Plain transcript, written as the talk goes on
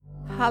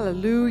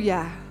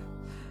Hallelujah.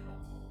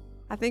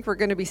 I think we're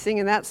going to be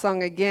singing that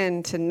song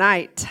again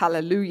tonight.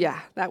 Hallelujah.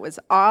 That was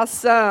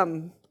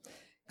awesome.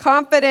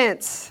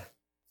 Confidence.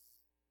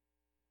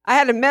 I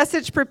had a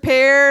message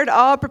prepared,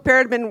 all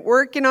prepared. I've been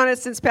working on it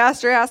since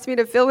Pastor asked me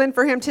to fill in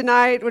for him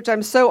tonight, which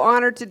I'm so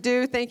honored to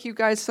do. Thank you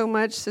guys so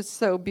much. It's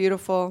so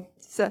beautiful.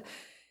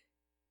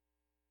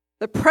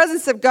 The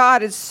presence of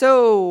God is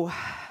so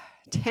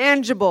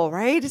tangible,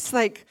 right? It's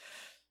like,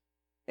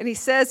 and he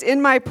says,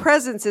 in my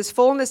presence is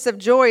fullness of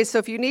joy. So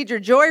if you need your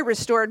joy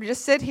restored,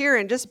 just sit here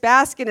and just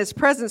bask in his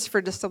presence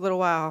for just a little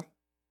while.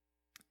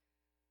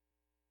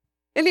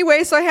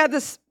 Anyway, so I had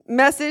this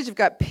message. I've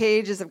got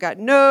pages, I've got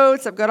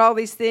notes, I've got all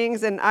these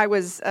things. And I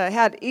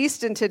had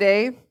Easton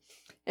today,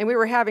 and we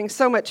were having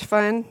so much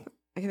fun.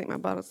 I think my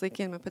bottle's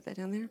leaking. I'm going to put that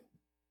down there.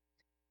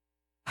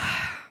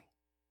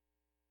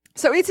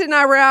 So Easton and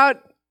I were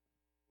out.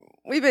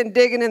 We've been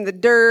digging in the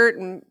dirt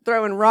and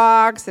throwing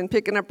rocks and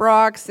picking up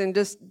rocks and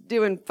just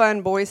doing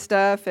fun boy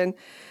stuff. And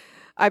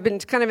I've been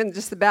kind of in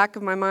just the back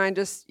of my mind,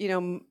 just,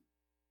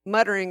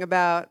 muttering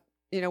about,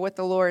 what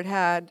the Lord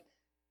had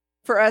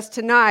for us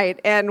tonight.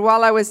 And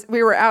while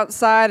we were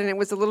outside and it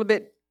was a little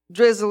bit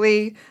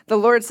drizzly, the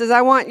Lord says,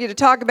 I want you to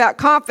talk about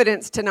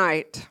confidence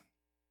tonight.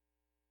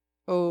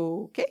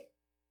 Okay.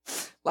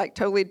 Like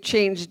totally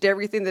changed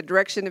everything, the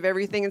direction of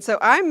everything. And so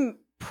I'm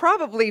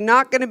probably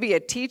not going to be a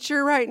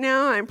teacher right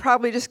now. I'm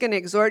probably just going to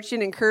exhort you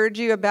and encourage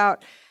you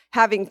about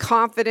having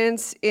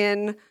confidence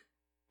in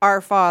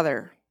our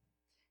Father,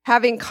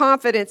 having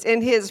confidence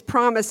in his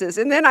promises.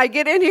 And then I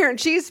get in here and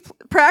she's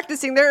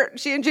practicing there.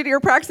 She and Judy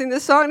are practicing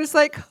this song. And it's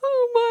like,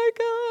 oh my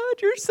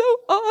God, you're so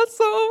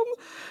awesome.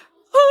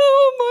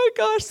 Oh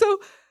my gosh.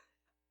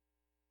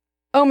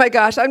 Oh my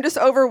gosh, I'm just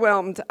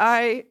overwhelmed.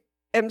 God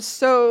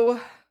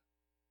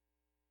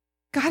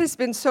has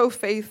been so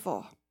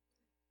faithful.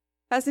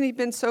 Hasn't he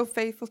been so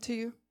faithful to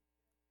you?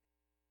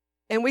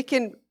 And we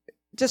can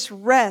just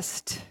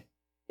rest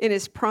in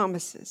his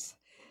promises.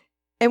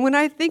 And when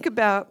I think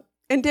about,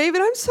 and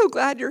David, I'm so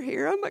glad you're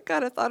here. Oh my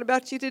God, I thought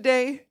about you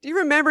today. Do you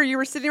remember you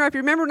were sitting right up?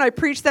 You remember when I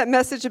preached that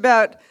message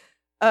about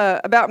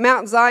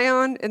Mount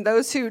Zion and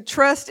those who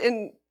trust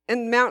in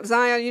Mount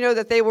Zion,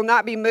 that they will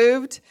not be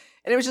moved?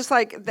 And it was just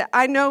like,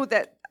 I know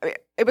that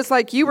it was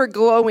like you were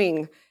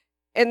glowing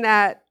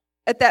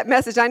at that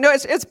message. I know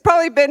it's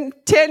probably been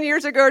 10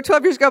 years ago or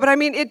 12 years ago, but I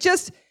mean, it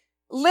just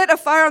lit a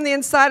fire on the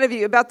inside of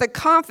you about the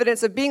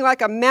confidence of being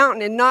like a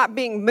mountain and not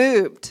being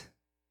moved.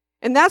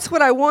 And that's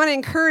what I want to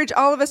encourage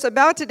all of us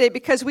about today,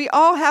 because we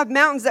all have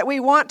mountains that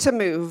we want to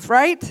move,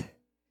 right?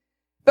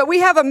 But we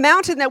have a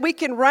mountain that we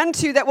can run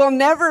to that will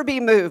never be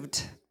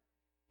moved.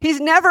 He's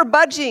never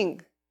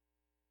budging.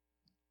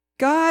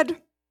 God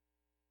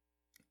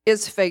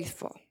is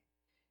faithful.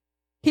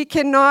 He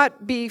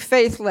cannot be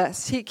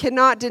faithless. He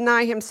cannot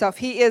deny himself.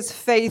 He is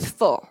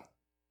faithful.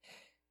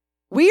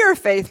 We are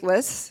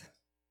faithless,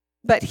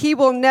 but he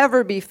will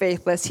never be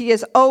faithless. He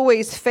is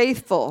always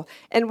faithful.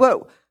 And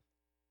what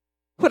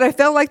I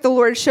felt like the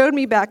Lord showed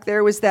me back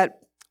there was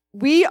that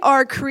we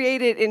are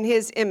created in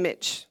his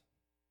image.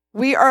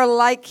 We are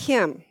like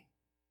him.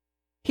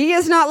 He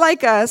is not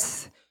like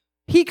us.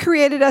 He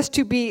created us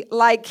to be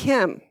like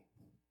him.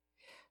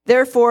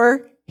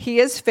 Therefore, he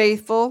is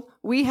faithful.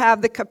 We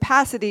have the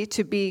capacity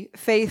to be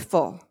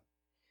faithful.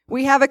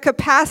 We have a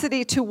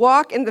capacity to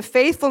walk in the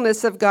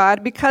faithfulness of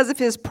God because of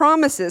his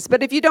promises.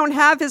 But if you don't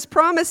have his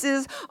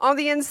promises on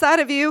the inside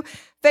of you,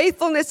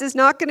 faithfulness is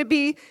not going to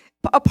be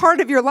a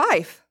part of your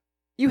life.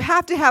 You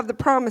have to have the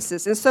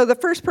promises. And so the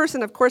first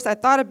person, of course, I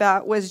thought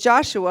about was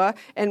Joshua.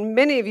 And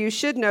many of you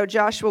should know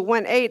Joshua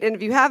 1:8. And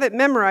if you haven't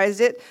memorized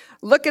it,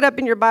 look it up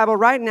in your Bible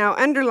right now,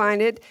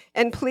 underline it,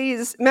 and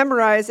please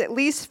memorize at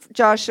least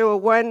Joshua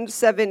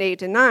 1:7,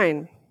 8, and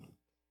 9.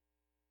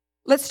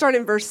 Let's start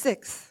in verse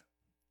 6.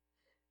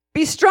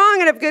 Be strong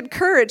and of good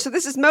courage. So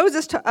this is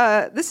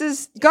this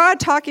is God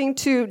talking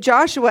to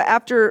Joshua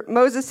after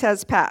Moses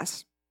has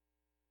passed.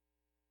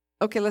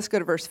 Okay, let's go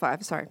to verse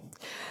 5. Sorry.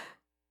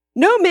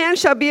 No man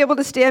shall be able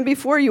to stand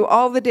before you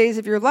all the days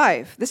of your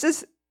life. This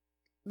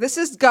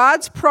is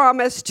God's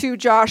promise to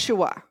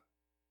Joshua.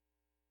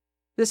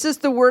 This is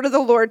the word of the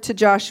Lord to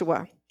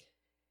Joshua.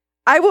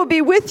 I will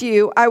be with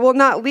you. I will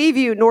not leave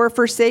you nor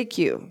forsake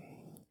you.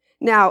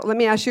 Now, let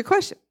me ask you a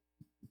question.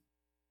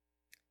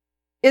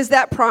 Is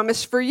that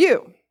promise for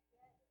you?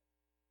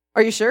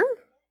 Are you sure?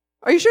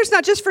 Are you sure it's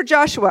not just for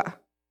Joshua?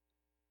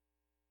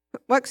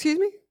 What, excuse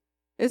me?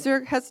 Is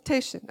there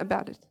hesitation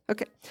about it?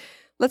 Okay.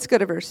 Let's go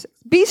to verse 6.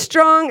 Be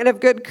strong and of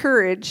good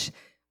courage,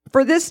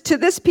 for to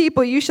this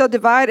people you shall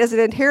divide as an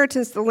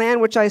inheritance the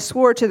land which I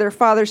swore to their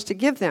fathers to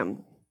give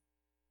them.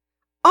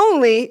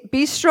 Only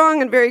be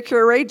strong and very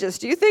courageous.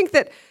 Do you think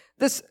that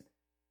this,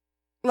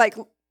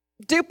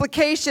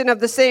 duplication of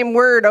the same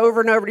word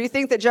over and over, do you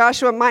think that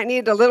Joshua might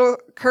need a little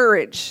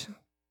courage?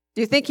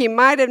 Do you think he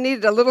might have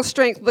needed a little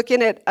strength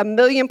looking at 1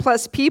 million+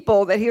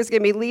 people that he was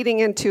going to be leading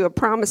into a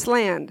promised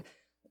land?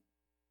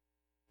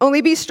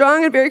 Only be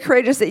strong and very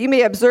courageous, that you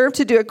may observe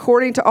to do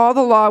according to all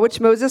the law which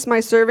Moses my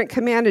servant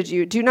commanded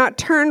you. Do not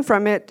turn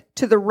from it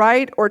to the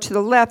right or to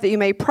the left, that you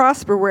may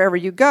prosper wherever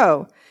you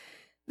go.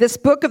 This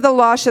book of the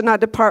law shall not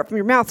depart from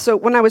your mouth. So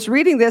when I was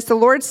reading this, the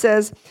Lord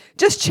says,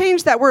 just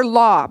change that word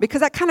law,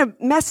 because that kind of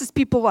messes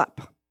people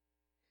up.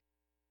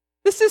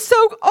 This is so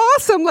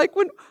awesome, like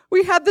when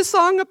we had the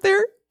song up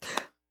there.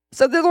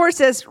 So the Lord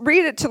says,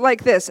 read it to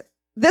like this.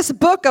 This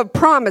book of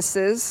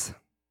promises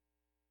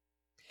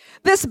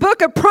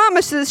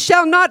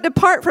shall not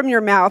depart from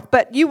your mouth,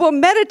 but you will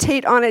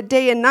meditate on it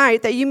day and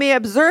night, that you may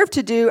observe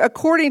to do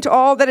according to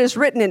all that is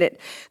written in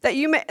it. That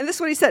you may, and this is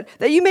what he said,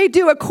 that you may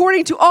do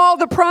according to all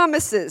the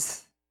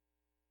promises.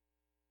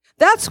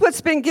 That's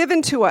what's been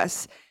given to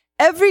us.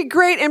 Every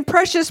great and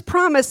precious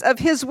promise of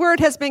his word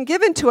has been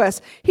given to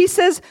us. He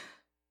says,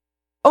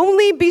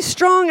 only be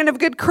strong and of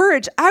good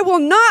courage. I will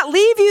not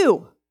leave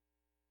you.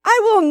 I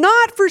will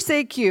not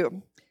forsake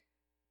you.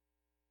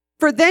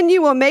 For then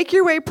you will make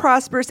your way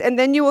prosperous, and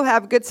then you will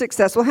have good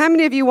success. Well, how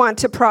many of you want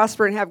to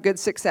prosper and have good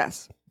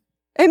success?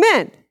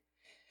 Amen.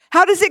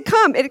 How does it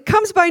come? It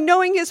comes by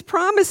knowing his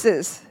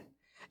promises,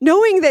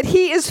 knowing that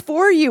he is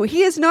for you.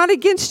 He is not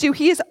against you.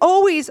 He is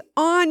always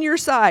on your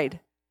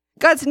side.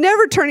 God's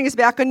never turning his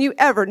back on you,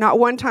 ever, not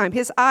one time.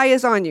 His eye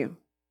is on you.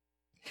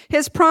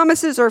 His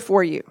promises are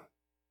for you.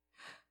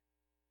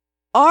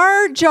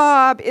 Our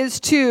job is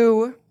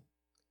to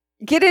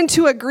get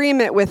into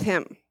agreement with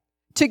him,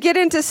 to get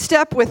into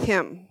step with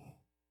him,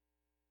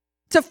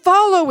 to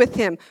follow with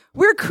him.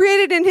 We're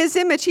created in his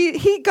image.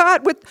 He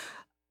got with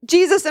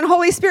Jesus and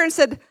Holy Spirit and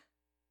said,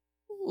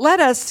 let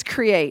us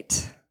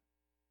create.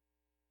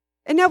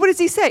 And now what does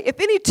he say? If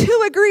any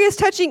two agree as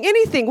touching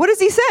anything, what does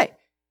he say?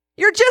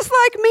 You're just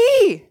like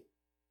me.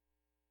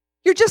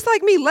 You're just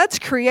like me. Let's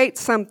create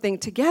something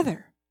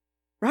together,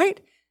 right?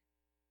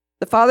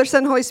 The Father, Son,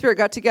 and Holy Spirit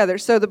got together.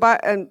 So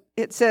and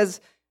it says,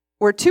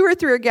 where two or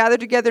three are gathered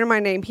together in my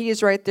name, he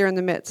is right there in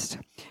the midst.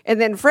 And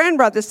then Fran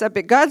brought this up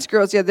at God's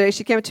Girls the other day.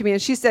 She came up to me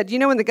and she said,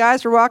 when the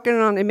guys were walking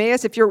on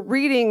Emmaus, if you're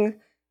reading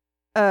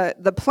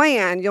the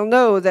plan, you'll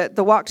know that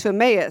the walk to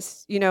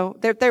Emmaus,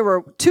 there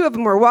were two of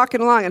them were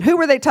walking along. And who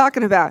were they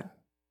talking about?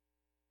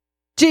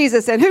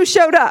 Jesus. And who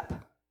showed up?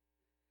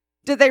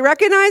 Did they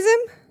recognize him?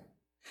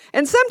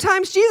 And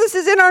sometimes Jesus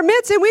is in our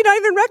midst and we don't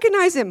even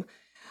recognize him.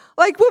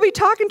 Like we'll be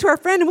talking to our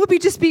friend and we'll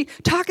just be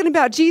talking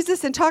about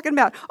Jesus and talking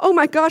about, oh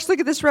my gosh, look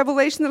at this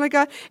revelation that I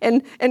got,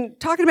 and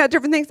talking about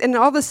different things. And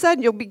all of a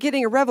sudden you'll be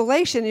getting a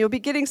revelation and you'll be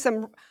getting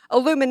some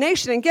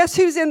illumination. And guess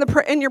who's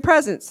in your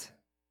presence?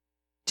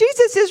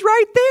 Jesus is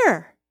right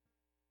there.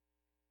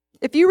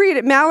 If you read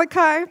it,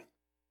 Malachi,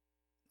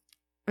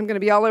 I'm going to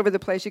be all over the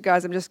place, you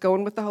guys. I'm just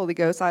going with the Holy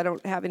Ghost. I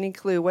don't have any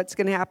clue what's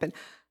going to happen.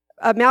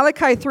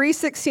 Malachi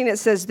 3:16, it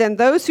says, then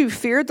those who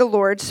feared the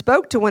Lord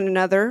spoke to one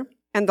another,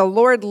 and the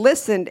Lord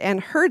listened and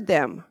heard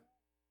them.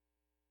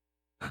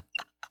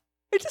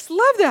 I just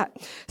love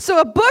that.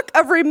 So a book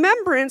of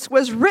remembrance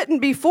was written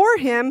before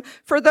him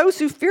for those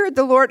who feared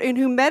the Lord and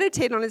who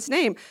meditate on his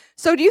name.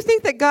 So do you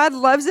think that God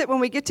loves it when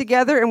we get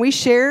together and we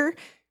share?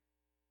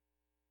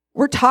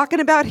 We're talking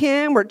about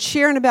him. We're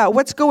sharing about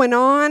what's going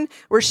on.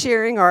 We're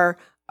sharing our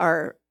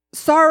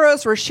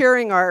sorrows. We're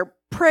sharing our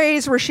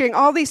praise. We're sharing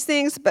all these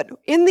things. But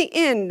in the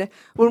end,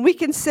 when we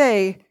can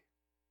say,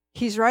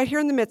 he's right here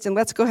in the midst, and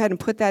let's go ahead and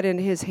put that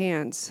into his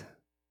hands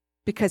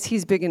because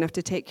he's big enough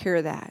to take care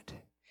of that.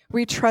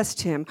 We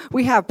trust him.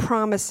 We have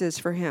promises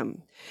for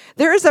him.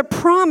 There is a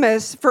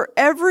promise for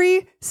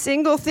every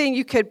single thing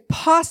you could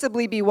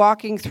possibly be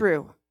walking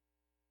through.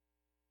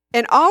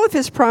 And all of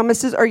his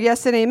promises are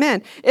yes and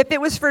amen. If it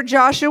was for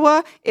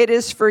Joshua, it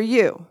is for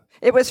you.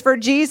 It was for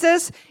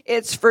Jesus,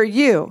 it's for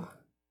you.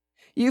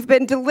 You've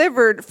been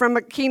delivered from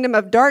a kingdom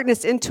of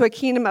darkness into a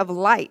kingdom of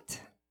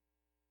light.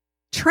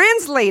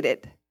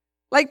 Translated.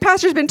 Like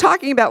Pastor's been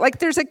talking about, like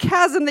there's a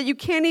chasm that you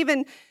can't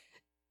even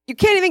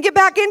get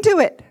back into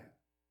it.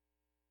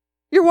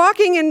 You're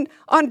walking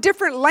on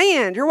different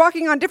land. You're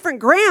walking on different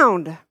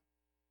ground.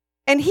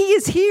 And he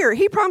is here.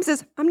 He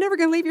promises, I'm never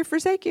going to leave you or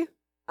forsake you.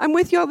 I'm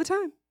with you all the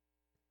time.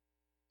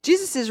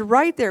 Jesus is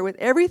right there with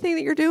everything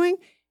that you're doing.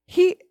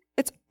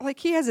 It's like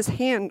he has his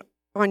hand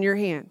on your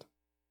hand.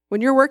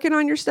 When you're working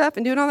on your stuff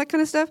and doing all that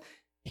kind of stuff,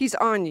 he's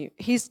on you.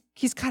 He's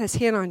got his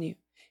hand on you.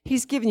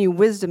 He's giving you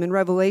wisdom and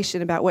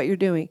revelation about what you're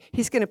doing.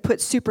 He's going to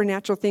put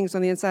supernatural things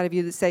on the inside of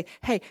you that say,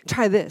 hey,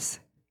 try this.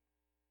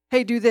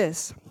 Hey, do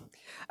this.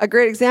 A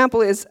great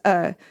example is,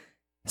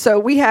 so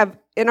we have,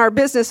 in our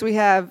business, we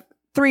have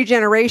 3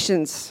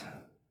 generations.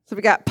 So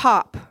we got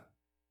Pop.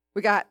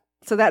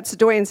 So that's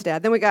Dwayne's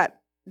dad. Then we got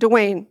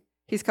Dwayne.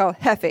 He's called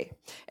Hefe.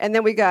 And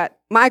then we got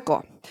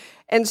Michael.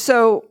 And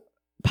so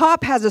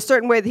Pop has a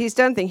certain way that he's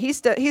done things.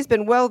 He's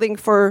been welding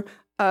for,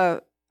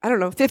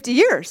 50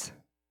 years.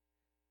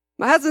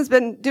 My husband's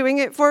been doing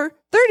it for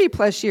 30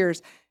 plus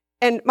years.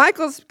 And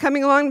Michael's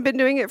coming along and been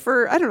doing it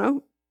for,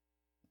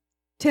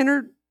 10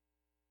 or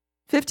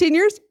 15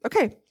 years?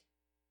 Okay.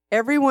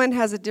 Everyone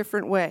has a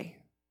different way.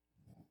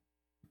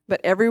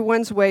 But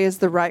everyone's way is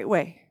the right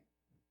way.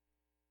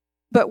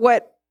 But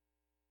what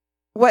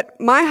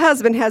my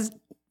husband has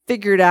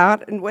figured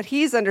out and what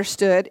he's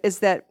understood is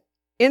that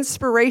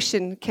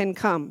inspiration can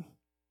come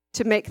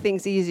to make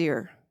things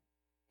easier.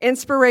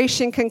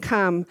 Inspiration can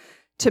come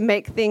to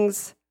make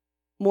things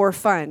more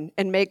fun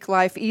and make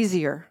life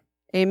easier.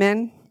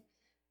 Amen?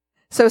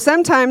 So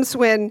sometimes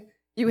when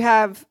you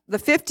have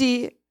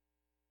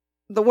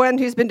the one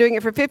who's been doing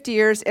it for 50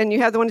 years, and you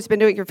have the one who's been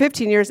doing it for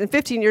 15 years, and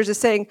 15 years is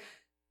saying,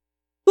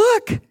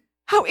 look,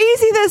 how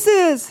easy this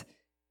is.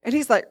 And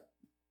he's like,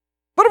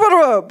 but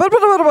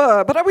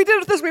we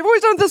did it this way. We've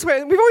always done it this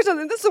way. We've always done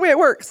it. This is the way it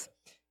works.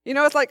 You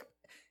know, it's like,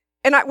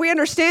 and we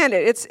understand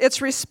it.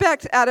 It's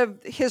respect out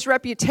of his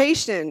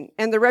reputation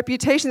and the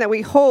reputation that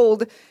we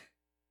hold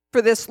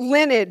for this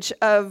lineage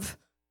of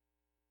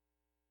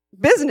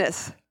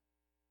business.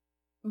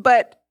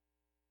 But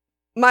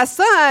my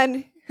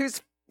son,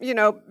 who's,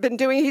 been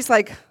doing, he's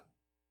like,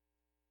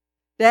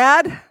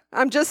 Dad,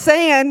 I'm just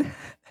saying,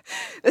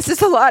 this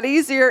is a lot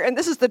easier, and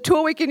this is the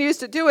tool we can use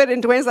to do it.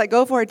 And Dwayne's like,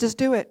 go for it, just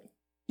do it,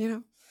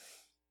 And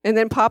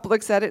then Pop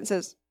looks at it and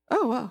says,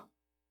 oh,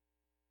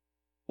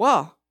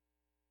 wow.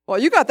 Well,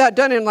 you got that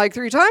done in like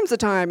 3 times the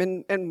time.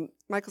 And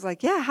Michael's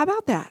like, yeah, how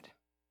about that?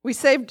 We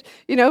saved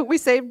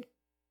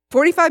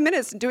 45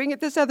 minutes doing it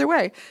this other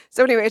way.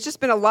 So anyway, it's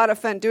just been a lot of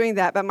fun doing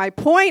that. But my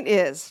point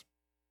in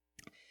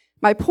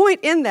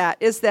that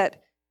is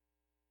that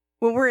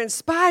when we're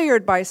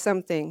inspired by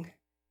something,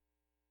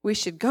 we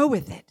should go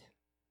with it.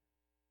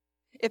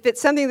 If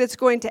it's something that's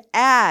going to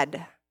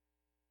add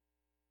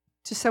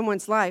to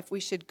someone's life,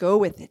 we should go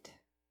with it.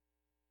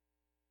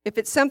 If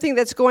it's something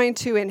that's going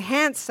to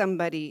enhance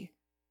somebody,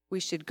 we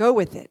should go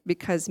with it,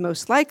 because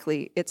most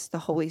likely it's the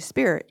Holy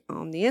Spirit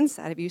on the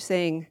inside of you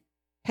saying,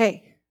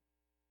 hey,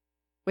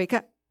 wake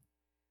up.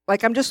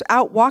 Like I'm just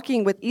out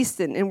walking with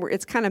Easton and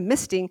it's kind of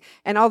misting,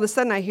 and all of a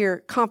sudden I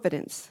hear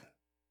confidence.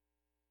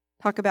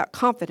 Talk about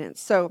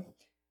confidence. So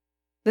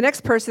the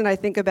next person I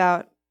think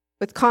about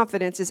with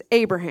confidence is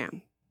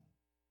Abraham.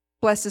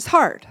 Bless his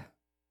heart.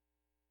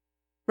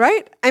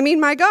 Right? I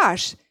mean, my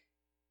gosh.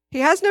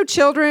 He has no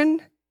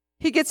children.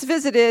 He gets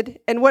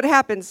visited. And what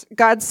happens?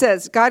 God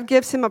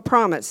gives him a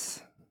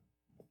promise.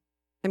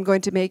 I'm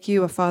going to make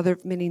you a father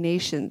of many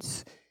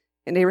nations.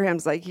 And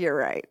Abraham's like, you're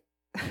right.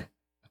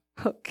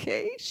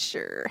 Okay,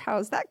 sure.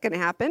 How's that going to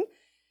happen?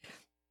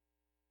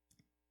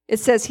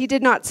 It says he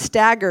did not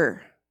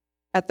stagger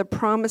at the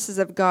promises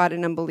of God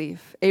in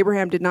unbelief.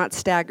 Abraham did not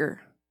stagger.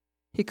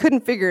 He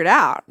couldn't figure it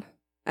out.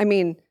 I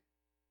mean,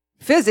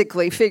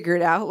 physically figure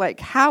it out. Like,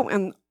 how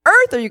on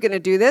earth are you going to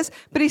do this?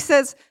 But he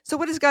says, so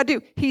what does God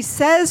do? He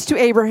says to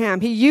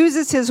Abraham, he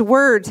uses his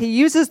words. He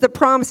uses the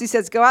promise. He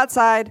says, go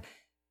outside,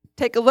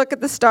 take a look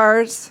at the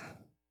stars.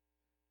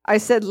 I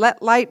said,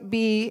 let light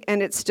be,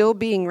 and it's still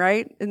being,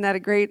 right? Isn't that a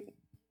great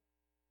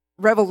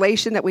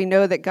revelation that we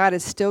know that God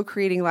is still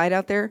creating light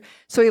out there?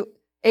 So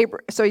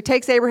he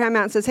takes Abraham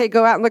out and says, hey,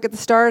 go out and look at the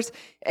stars.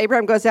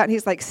 Abraham goes out and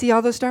he's like, see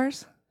all those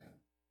stars?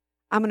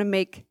 I'm going to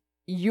make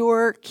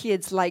your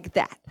kids like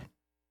that.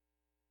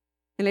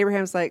 And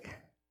Abraham's like,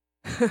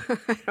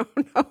 I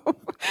don't know.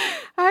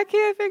 I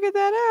can't figure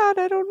that out.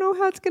 I don't know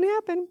how it's going to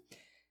happen.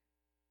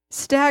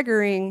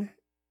 Staggering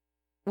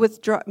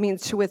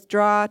means to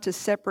withdraw, to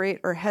separate,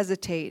 or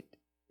hesitate,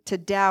 to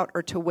doubt,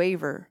 or to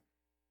waver.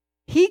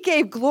 He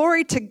gave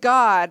glory to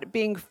God,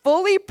 being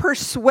fully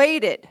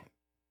persuaded.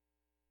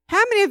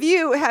 How many of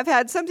you have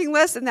had something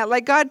less than that?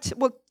 Like God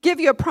will give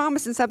you a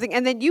promise in something,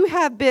 and then you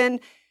have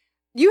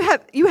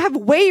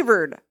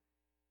wavered.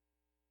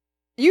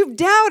 You've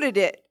doubted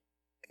it.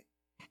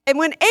 And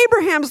when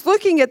Abraham's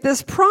looking at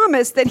this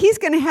promise that he's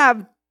going to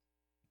have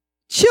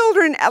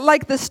children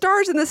like the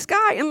stars in the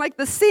sky and like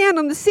the sand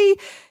on the sea,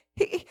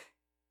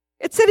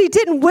 it said he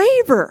didn't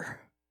waver.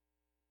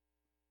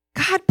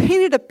 God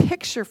painted a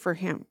picture for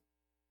him.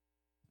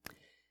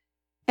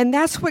 And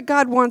that's what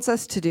God wants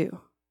us to do.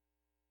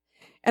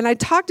 And I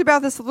talked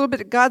about this a little bit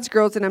at God's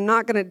Girls, and I'm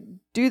not going to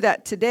do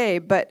that today,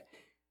 but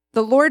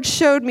the Lord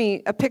showed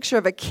me a picture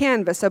of a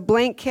canvas, a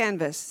blank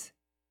canvas.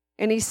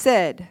 And he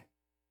said,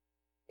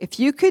 if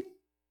you could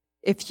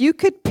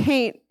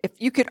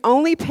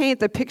only paint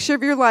the picture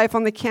of your life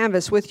on the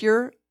canvas with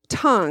your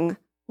tongue,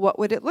 what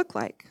would it look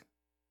like?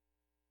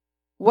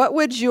 What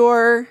would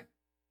your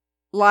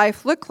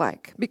life look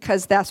like?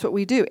 Because that's what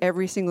we do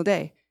every single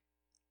day.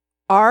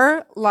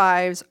 Our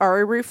lives are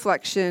a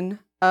reflection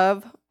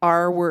of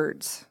our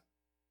words.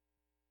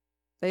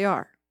 They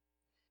are.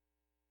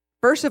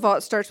 First of all,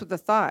 it starts with a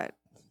thought.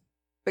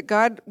 But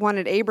God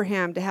wanted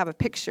Abraham to have a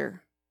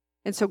picture.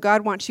 And so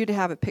God wants you to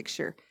have a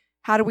picture.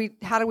 How do we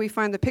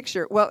find the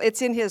picture? Well,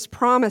 it's in his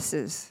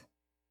promises.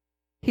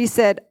 He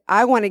said,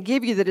 I want to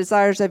give you the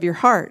desires of your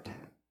heart.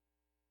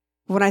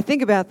 When I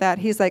think about that,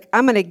 he's like,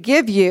 I'm going to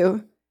give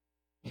you,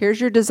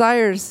 here's your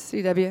desires,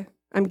 CW.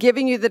 I'm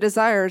giving you the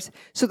desires.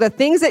 So the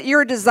things that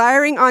you're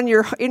desiring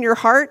in your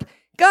heart,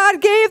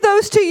 God gave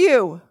those to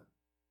you.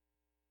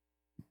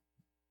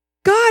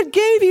 God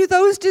gave you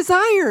those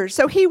desires.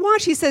 So he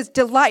says,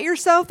 delight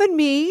yourself in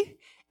me,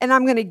 and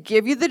I'm going to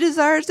give you the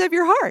desires of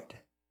your heart.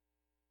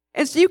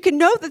 And so you can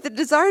know that the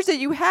desires that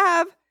you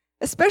have,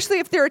 especially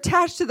if they're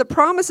attached to the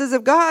promises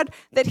of God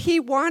that he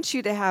wants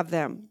you to have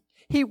them.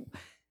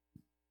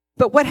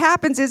 But what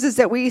happens is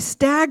that we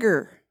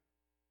stagger.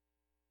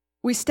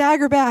 We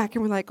stagger back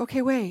and we're like,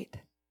 okay, wait.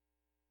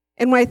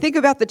 And when I think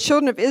about the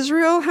children of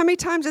Israel, how many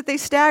times did they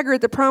stagger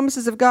at the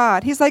promises of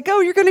God? He's like, oh,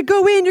 you're going to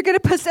go in, you're going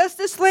to possess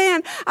this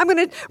land.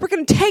 We're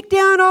going to take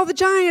down all the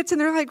giants. And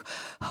they're like,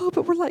 oh,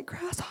 but we're like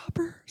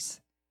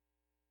grasshoppers.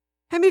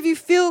 How many of you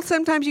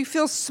sometimes you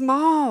feel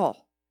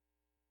small?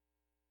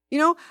 You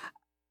know,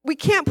 we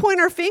can't point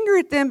our finger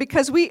at them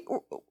because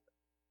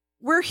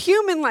we're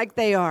human like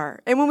they are.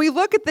 And when we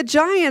look at the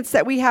giants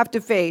that we have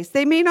to face,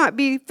 they may not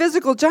be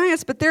physical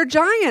giants, but they're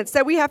giants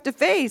that we have to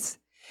face.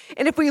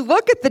 And if we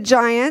look at the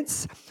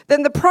giants,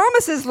 then the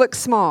promises look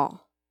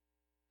small.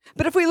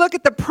 But if we look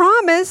at the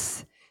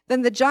promise,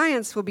 then the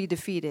giants will be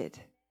defeated.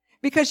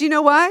 Because you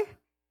know why?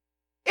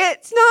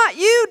 It's not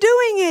you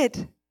doing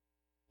it.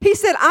 He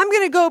said, I'm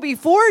going to go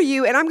before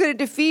you and I'm going to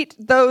defeat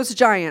those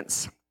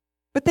giants.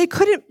 But they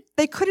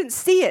couldn't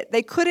see it.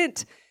 They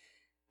couldn't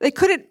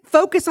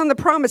focus on the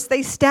promise.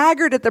 They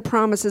staggered at the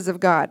promises of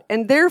God.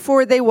 And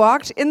therefore they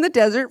walked in the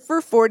desert for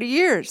 40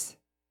 years.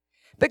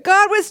 But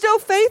God was still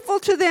faithful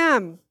to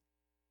them.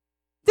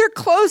 Their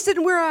clothes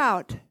didn't wear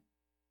out.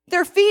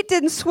 Their feet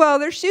didn't swell.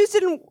 Their shoes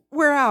didn't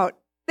wear out.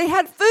 They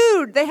had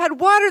food. They had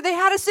water. They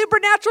had a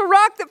supernatural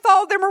rock that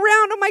followed them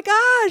around. Oh my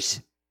gosh.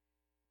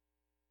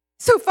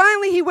 So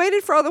finally he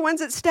waited for all the ones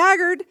that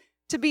staggered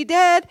to be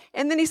dead.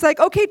 And then he's like,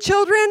 okay,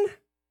 children,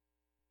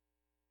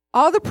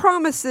 all the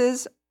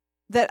promises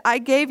that I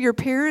gave your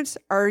parents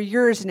are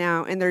yours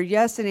now. And they're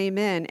yes and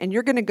amen. And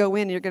you're going to go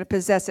in and you're going to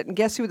possess it. And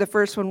guess who the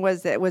first one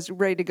was that was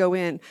ready to go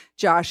in?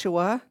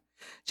 Joshua.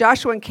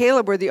 Joshua and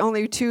Caleb were the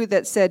only two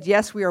that said,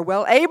 yes, we are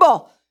well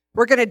able.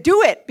 We're going to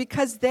do it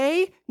because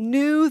they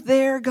knew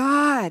their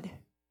God.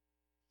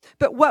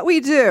 But what we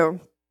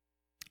do,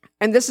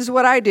 and this is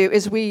what I do,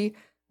 is we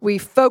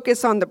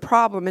focus on the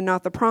problem and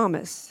not the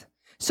promise.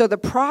 So the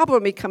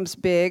problem becomes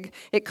big.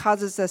 It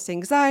causes us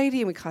anxiety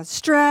and we cause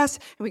stress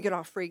and we get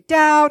all freaked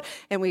out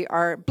and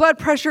our blood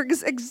pressure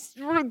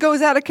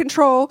goes out of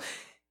control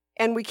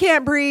and we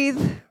can't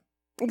breathe.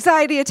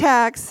 Anxiety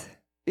attacks.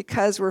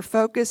 Because we're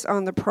focused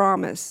on the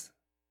promise.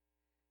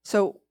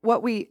 So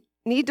what we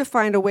need to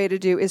find a way to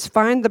do is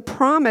find the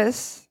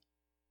promise,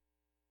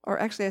 or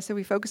actually I said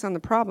we focus on the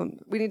problem.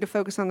 We need to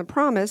focus on the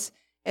promise,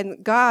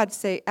 and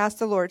ask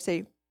the Lord,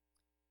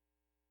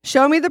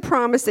 show me the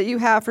promise that you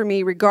have for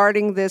me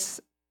regarding this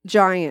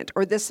giant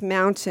or this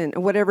mountain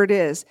or whatever it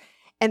is.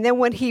 And then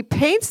when he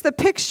paints the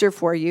picture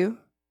for you,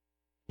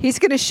 he's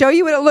going to show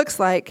you what it looks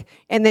like,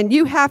 and then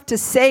you have to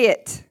say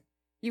it.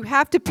 You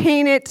have to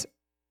paint it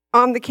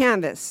on the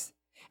canvas.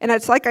 And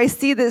it's like I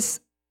see this,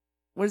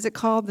 what is it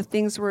called? The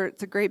things where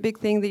it's a great big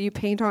thing that you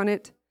paint on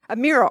it. A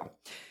mural.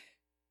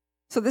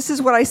 So this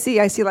is what I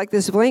see. I see like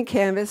this blank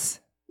canvas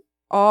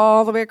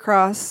all the way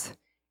across.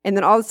 And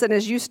then all of a sudden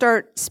as you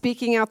start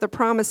speaking out the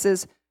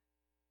promises,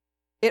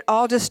 it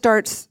all just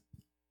starts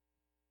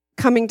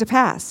coming to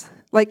pass.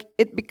 Like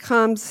it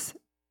becomes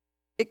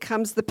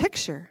the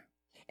picture.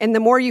 And the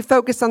more you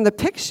focus on the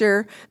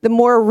picture, the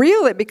more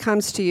real it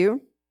becomes to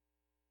you.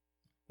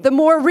 The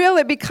more real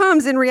it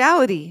becomes in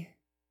reality.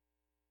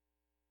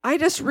 I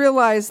just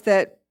realized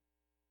that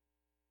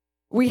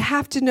we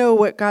have to know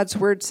what God's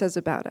word says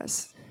about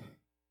us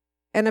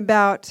and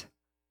about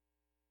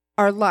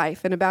our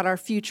life and about our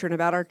future and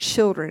about our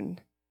children,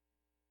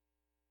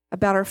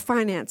 about our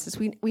finances.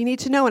 We need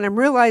to know. And I'm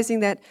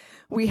realizing that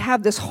we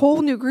have this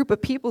whole new group of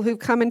people who've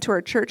come into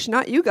our church,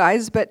 not you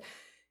guys, but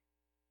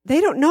they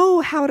don't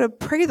know how to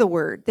pray the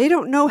word. They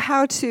don't know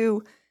how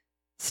to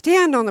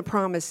stand on the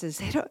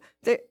promises.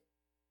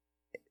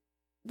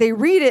 They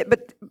read it,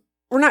 but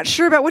we're not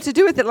sure about what to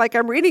do with it. Like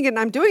I'm reading it and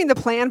I'm doing the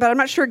plan, but I'm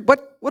not sure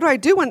what do I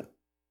do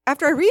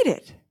after I read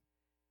it.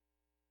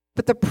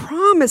 But the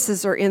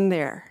promises are in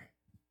there.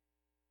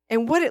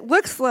 And what it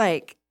looks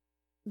like,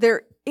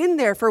 they're in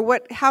there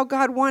for how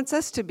God wants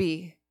us to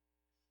be.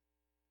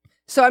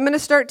 So I'm going to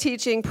start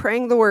teaching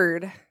Praying the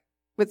Word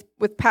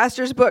with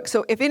Pastor's book.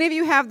 So if any of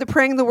you have the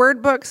Praying the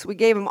Word books, we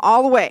gave them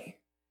all away.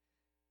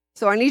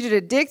 So I need you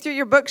to dig through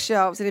your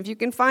bookshelves, and if you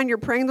can find your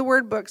Praying the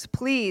Word books,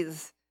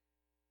 please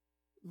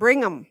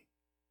bring them.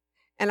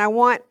 And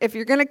if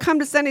you're going to come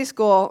to Sunday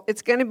school,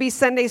 it's going to be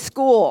Sunday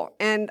school.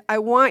 And I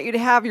want you to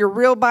have your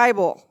real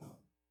Bible.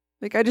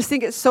 Like, I just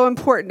think it's so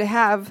important to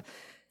have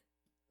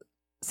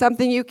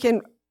something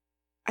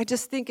I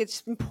just think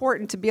it's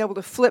important to be able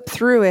to flip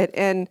through it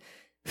and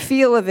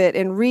feel of it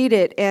and read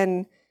it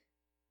and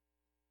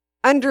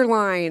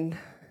underline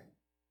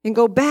and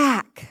go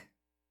back.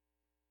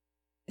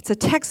 It's a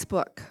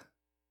textbook.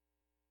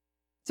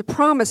 It's a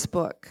promise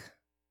book.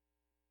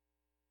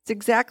 It's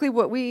exactly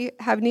what we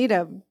have need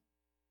of.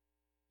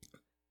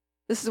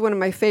 This is one of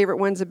my favorite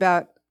ones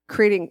about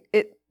creating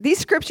it. These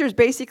scriptures,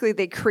 basically,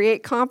 they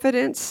create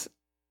confidence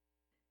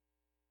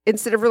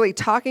instead of really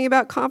talking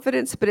about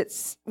confidence, but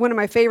it's one of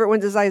my favorite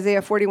ones is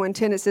Isaiah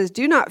 41:10. It says,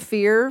 "Do not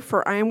fear,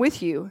 for I am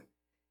with you.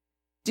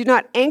 Do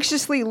not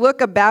anxiously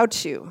look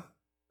about you,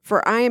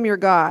 for I am your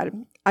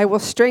God. I will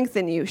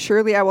strengthen you.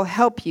 Surely I will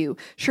help you.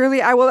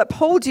 Surely I will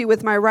uphold you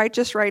with my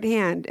righteous right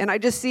hand. And I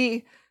just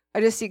see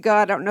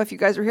God. I don't know if you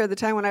guys were here at the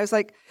time when I was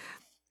like,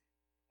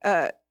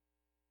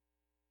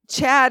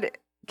 Chad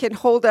can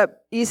hold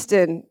up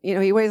Easton.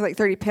 He weighs like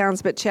 30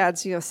 pounds, but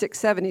Chad's,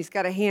 6'7". He's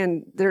got a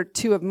hand. They're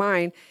two of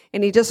mine.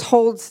 And he just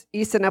holds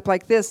Easton up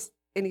like this,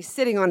 and he's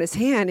sitting on his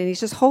hand, and he's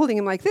just holding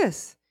him like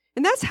this.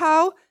 And that's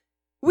how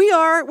we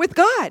are with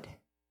God.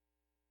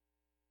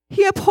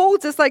 He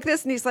upholds us like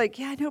this, and he's like,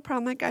 yeah, no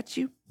problem. I got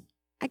you.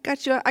 I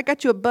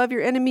got you above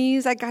your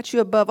enemies. I got you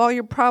above all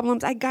your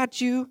problems. I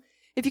got you.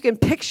 If you can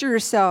picture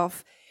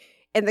yourself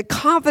and the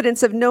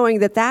confidence of knowing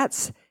that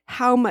that's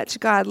how much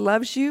God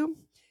loves you,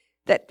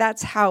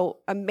 that's how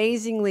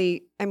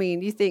amazingly,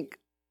 you think,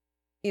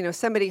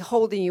 somebody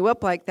holding you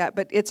up like that,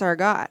 but it's our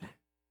God.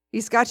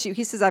 He's got you.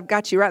 He says, I've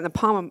got you right in the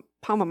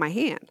palm of my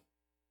hand.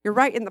 You're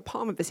right in the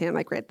palm of his hand,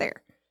 like right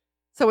there.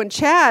 So when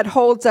Chad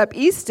holds up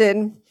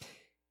Easton,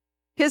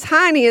 his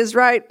hiney is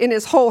right in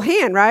his whole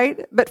hand,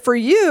 right? But for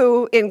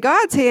you, in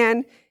God's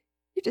hand,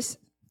 you're just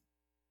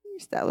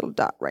that little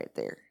dot right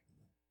there.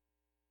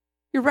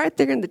 You're right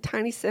there in the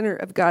tiny center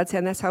of God's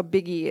hand. That's how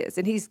big he is.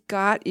 And he's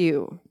got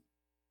you.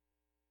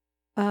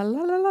 La,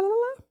 la, la, la, la.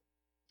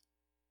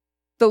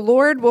 The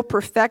Lord will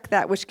perfect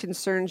that which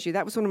concerns you.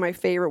 That was one of my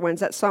favorite ones.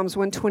 That's Psalms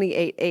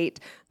 128:8.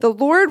 The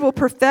Lord will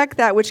perfect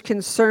that which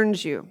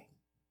concerns you.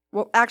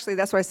 Well, actually,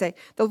 that's what I say.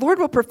 The Lord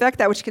will perfect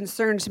that which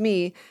concerns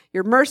me.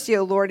 Your mercy,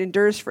 O Lord,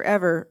 endures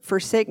forever.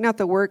 Forsake not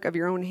the work of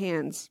your own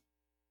hands.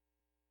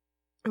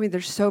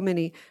 There's so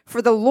many.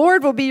 For the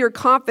Lord will be your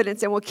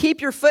confidence and will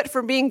keep your foot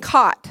from being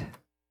caught.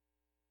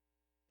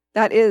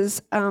 That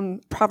is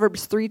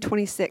Proverbs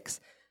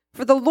 3:26.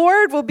 For the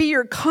Lord will be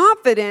your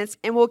confidence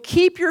and will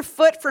keep your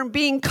foot from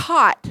being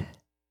caught.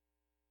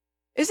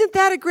 Isn't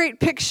that a great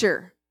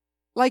picture?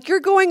 Like you're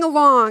going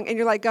along and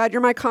you're like, God,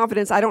 you're my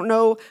confidence. I don't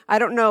know. I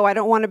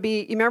don't want to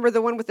be. You remember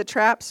the one with the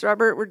traps,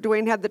 Robert, where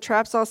Dwayne had the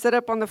traps all set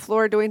up on the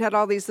floor? Dwayne had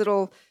all these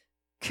little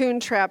coon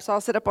traps all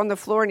set up on the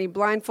floor, and he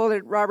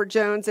blindfolded Robert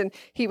Jones, and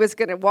he was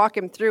going to walk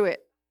him through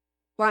it,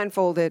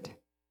 blindfolded.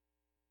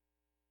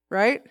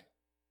 Right?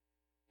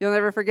 You'll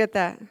never forget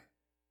that.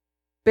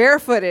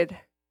 Barefooted.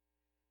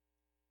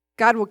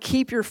 God will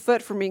keep your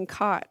foot from being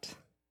caught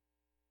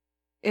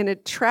in a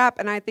trap,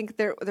 and I think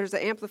there's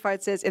an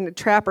Amplified says, in a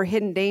trap or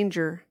hidden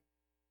danger.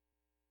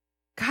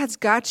 God's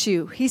got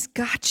you. He's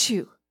got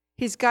you.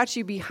 He's got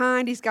you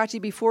behind. He's got you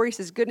before. He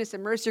says, goodness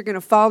and mercy are going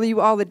to follow you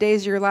all the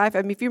days of your life.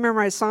 If you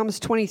memorize Psalms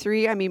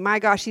 23, my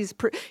gosh, he's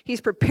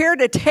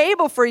prepared a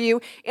table for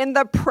you in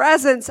the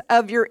presence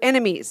of your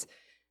enemies.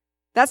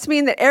 That's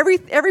mean that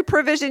every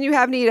provision you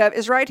have need of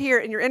is right here,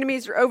 and your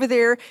enemies are over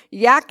there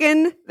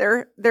yakking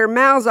their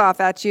mouths off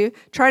at you,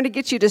 trying to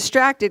get you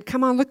distracted.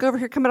 Come on, look over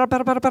here. Come on,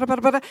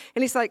 and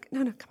he's like, no,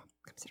 come on,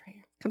 come sit right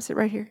here. Come sit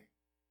right here.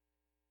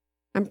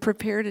 I'm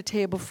prepared a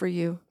table for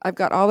you. I've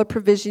got all the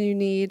provision you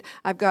need.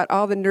 I've got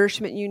all the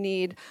nourishment you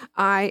need.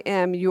 I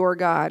am your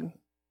God.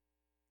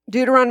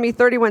 Deuteronomy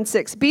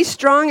 31:6. Be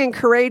strong and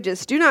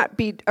courageous. Do not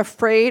be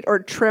afraid or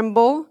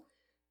tremble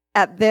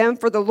at them,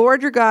 for the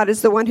Lord your God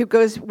is the one who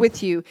goes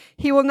with you.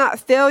 He will not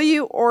fail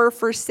you or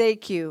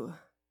forsake you.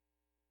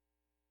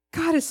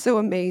 God is so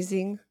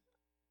amazing.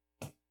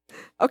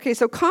 Okay,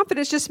 so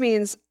confidence just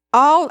means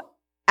all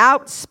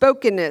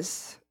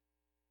outspokenness,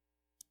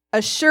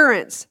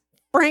 assurance,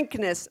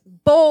 frankness,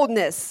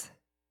 boldness.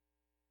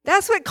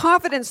 That's what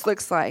confidence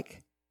looks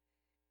like.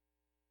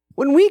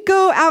 When we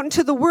go out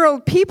into the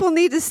world, we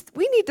need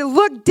to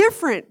look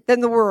different than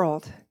the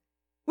world.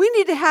 We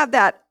need to have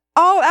that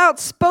all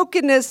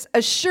outspokenness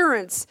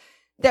assurance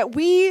that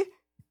you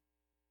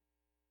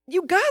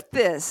got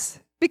this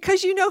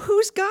because you know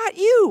who's got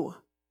you.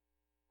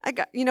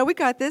 We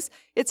got this.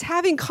 It's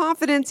having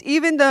confidence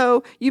even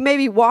though you may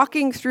be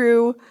walking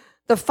through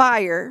the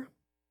fire,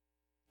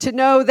 to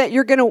know that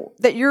you're gonna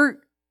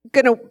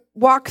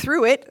walk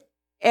through it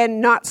and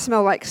not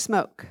smell like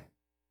smoke.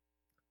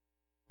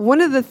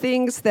 One of the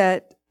things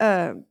that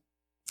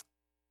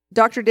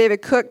Dr.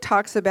 David Cook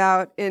talks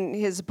about in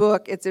his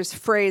book, it's this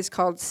phrase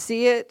called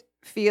see it,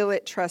 feel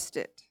it, trust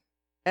it.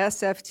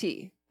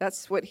 SFT.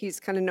 That's what he's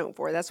kind of known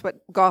for. That's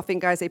what golfing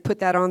guys, they put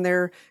that on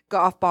their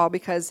golf ball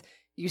because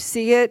you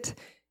see it,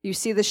 you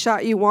see the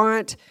shot you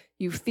want,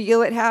 you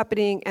feel it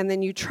happening, and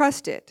then you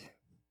trust it.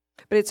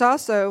 But it's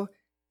also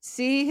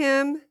see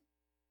him,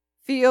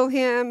 feel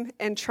him,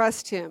 and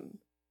trust him,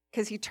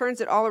 because he turns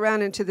it all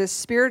around into this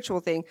spiritual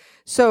thing.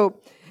 So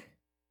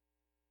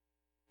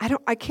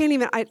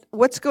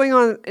what's going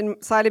on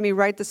inside of me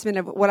right this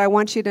minute, what I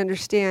want you to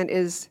understand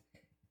is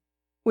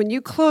when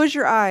you close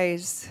your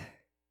eyes,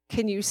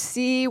 can you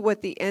see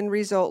what the end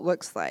result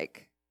looks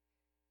like?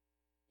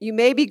 You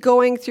may be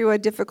going through a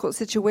difficult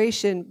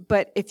situation,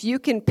 but if you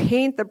can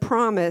paint the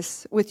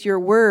promise with your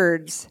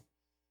words,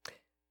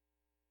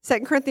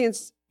 2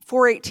 Corinthians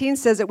 4:18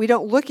 says that we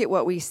don't look at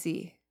what we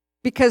see.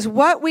 Because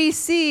what we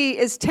see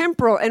is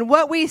temporal, and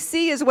what we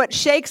see is what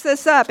shakes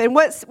us up, and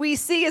what we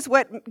see is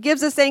what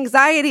gives us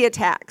anxiety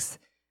attacks.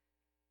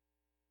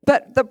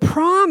 But the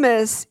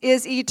promise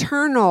is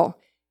eternal.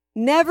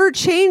 never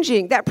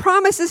changing. That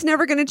promise is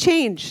never going to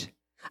change.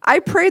 I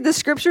prayed the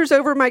scriptures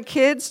over my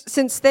kids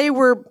since they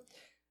were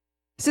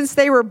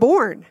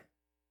born.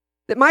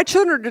 That my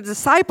children are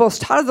disciples,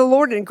 taught of the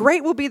Lord, and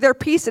great will be their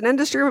peace and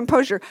undisturbed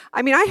composure.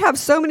 I mean, I have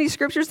so many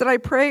scriptures that I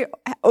pray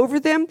over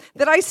them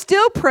that I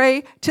still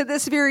pray to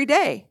this very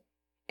day.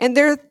 And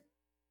they're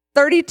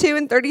 32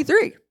 and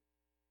 33.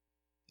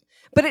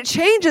 But it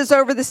changes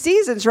over the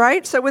seasons,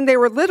 right? So when they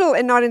were little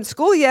and not in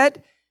school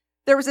yet,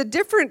 there was a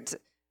different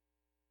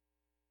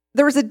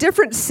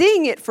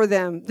seeing it for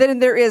them than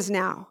there is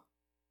now.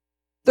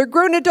 They're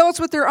grown adults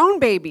with their own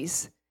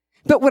babies.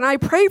 But when I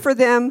pray for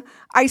them,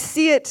 I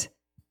see it.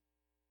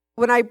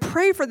 When I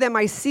pray for them,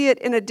 I see it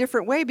in a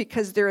different way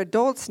because they're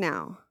adults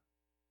now.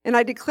 And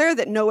I declare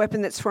that no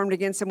weapon that's formed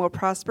against them will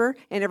prosper,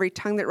 and every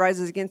tongue that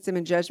rises against them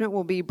in judgment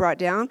will be brought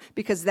down,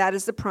 because that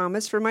is the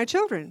promise for my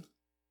children.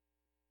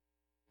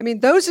 I mean,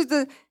 those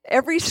are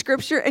every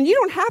scripture, and you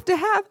don't have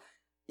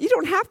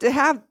to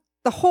have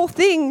the whole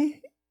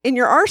thing in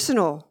your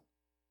arsenal.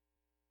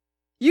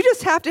 You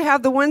just have to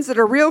have the ones that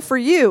are real for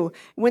you.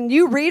 When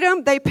you read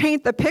them, they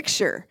paint the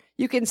picture.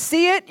 You can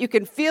see it, you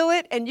can feel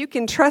it, and you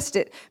can trust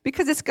it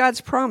because it's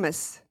God's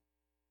promise.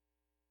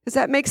 Does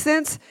that make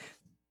sense?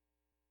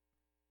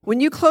 When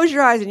you close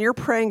your eyes and you're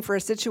praying for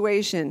a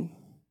situation,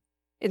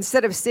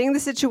 instead of seeing the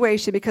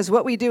situation, because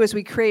what we do is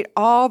we create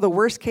all the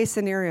worst case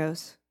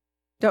scenarios,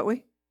 don't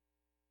we?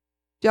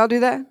 Do y'all do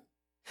that?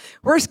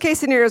 Worst case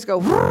scenarios go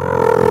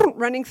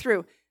running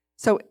through.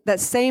 So that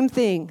same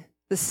thing,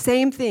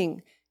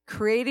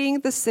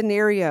 creating the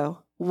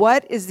scenario.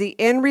 What is the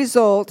end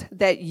result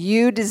that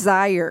you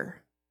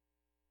desire?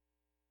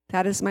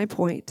 That is my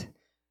point.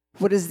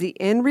 What is the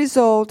end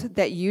result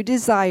that you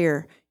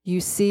desire? You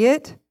see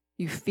it,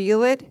 you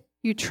feel it,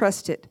 you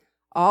trust it.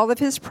 All of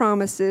his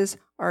promises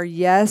are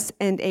yes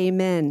and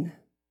amen.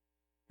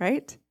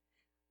 Right?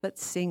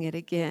 Let's sing it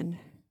again.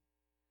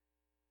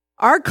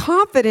 Our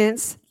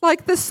confidence,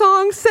 like the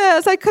song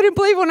says, I couldn't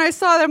believe when I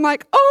saw it. I'm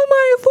like, oh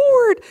my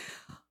Lord.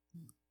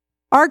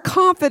 Our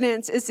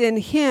confidence is in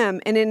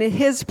him and in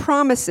his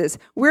promises.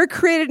 We're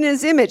created in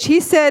his image. He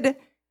said,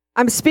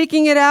 I'm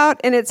speaking it out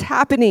and it's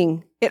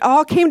happening. It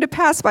all came to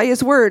pass by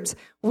his words.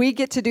 We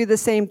get to do the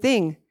same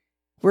thing.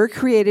 We're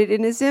created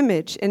in his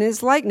image, in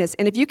his likeness.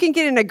 And if you can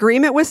get in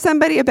agreement with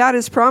somebody about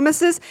his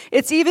promises,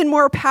 it's even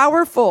more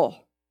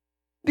powerful.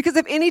 Because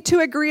if any two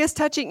agree as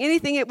touching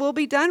anything, it will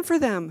be done for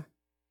them.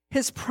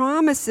 His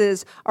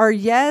promises are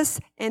yes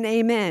and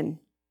amen.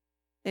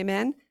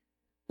 Amen.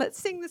 Let's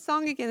sing the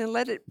song again and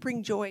let it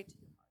bring joy.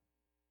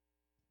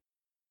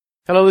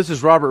 Hello, this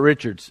is Robert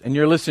Richards, and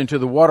you're listening to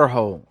The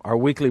Waterhole, our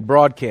weekly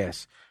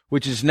broadcast,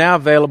 which is now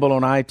available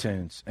on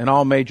iTunes and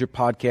all major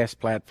podcast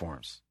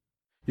platforms.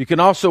 You can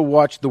also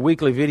watch the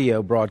weekly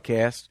video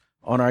broadcast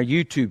on our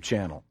YouTube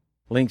channel.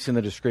 Links in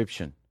the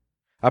description.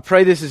 I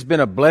pray this has been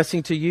a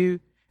blessing to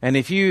you, and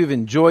if you've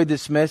enjoyed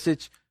this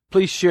message,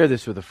 please share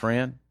this with a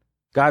friend.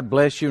 God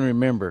bless you, and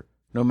remember,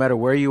 no matter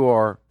where you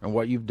are and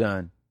what you've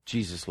done,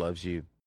 Jesus loves you.